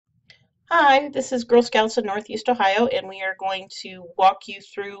Hi, this is Girl Scouts of Northeast Ohio, and we are going to walk you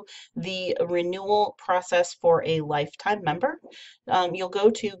through the renewal process for a lifetime member. You'll go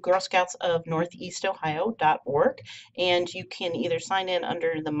to girlscoutsofnortheastohio.org, and you can either sign in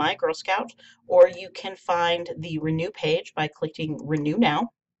under the My Girl Scout, or you can find the Renew page by clicking Renew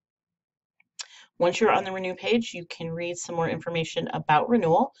Now. Once you're on the Renew page, you can read some more information about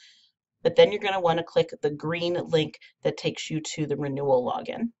renewal, but then you're going to want to click the green link that takes you to the renewal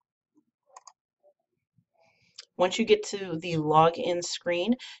login. Once you get to the login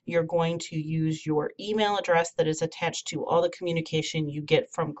screen, you're going to use your email address that is attached to all the communication you get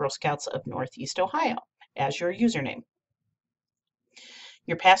from Girl Scouts of Northeast Ohio as your username.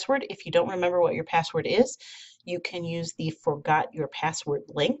 Your password, if you don't remember what your password is, you can use the Forgot Your Password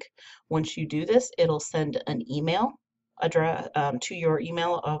link. Once you do this, it'll send an email address to your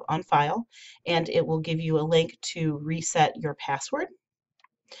email on file, and it will give you a link to reset your password.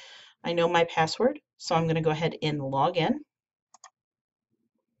 I know my password, so I'm going to go ahead and log in.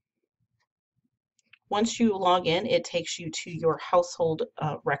 Once you log in, it takes you to your household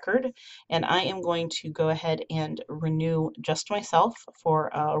record, and I am going to go ahead and renew just myself for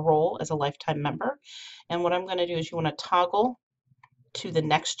a role as a lifetime member. And what I'm going to do is you want to toggle to the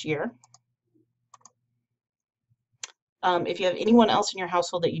next year. If you have anyone else in your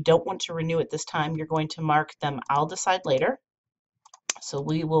household that you don't want to renew at this time, you're going to mark them I'll decide later. So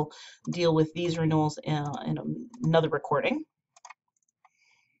we will deal with these renewals in another recording.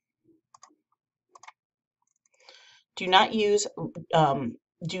 Do not use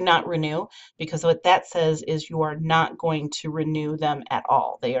do not renew, because what that says is you are not going to renew them at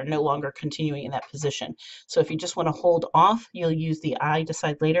all. They are no longer continuing in that position. So if you just want to hold off, you'll use the I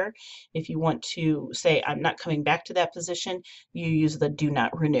decide later. If you want to say I'm not coming back to that position, you use the do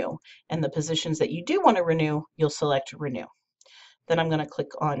not renew. And the positions that you do want to renew, you'll select renew. Then I'm going to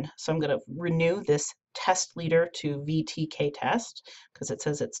click on, so I'm going to renew this test leader to VTK test because it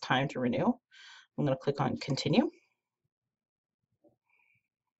says it's time to renew. I'm going to click on continue.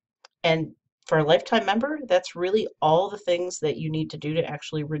 And for a lifetime member, that's really all the things that you need to do to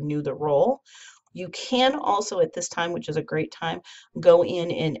actually renew the role. You can also at this time, which is a great time, go in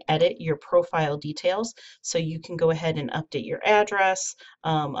and edit your profile details. So you can go ahead and update your address,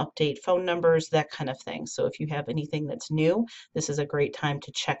 update phone numbers, that kind of thing. So if you have anything that's new, this is a great time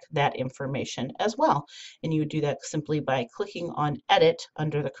to check that information as well. And you would do that simply by clicking on edit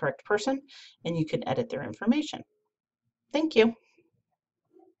under the correct person, and you can edit their information. Thank you.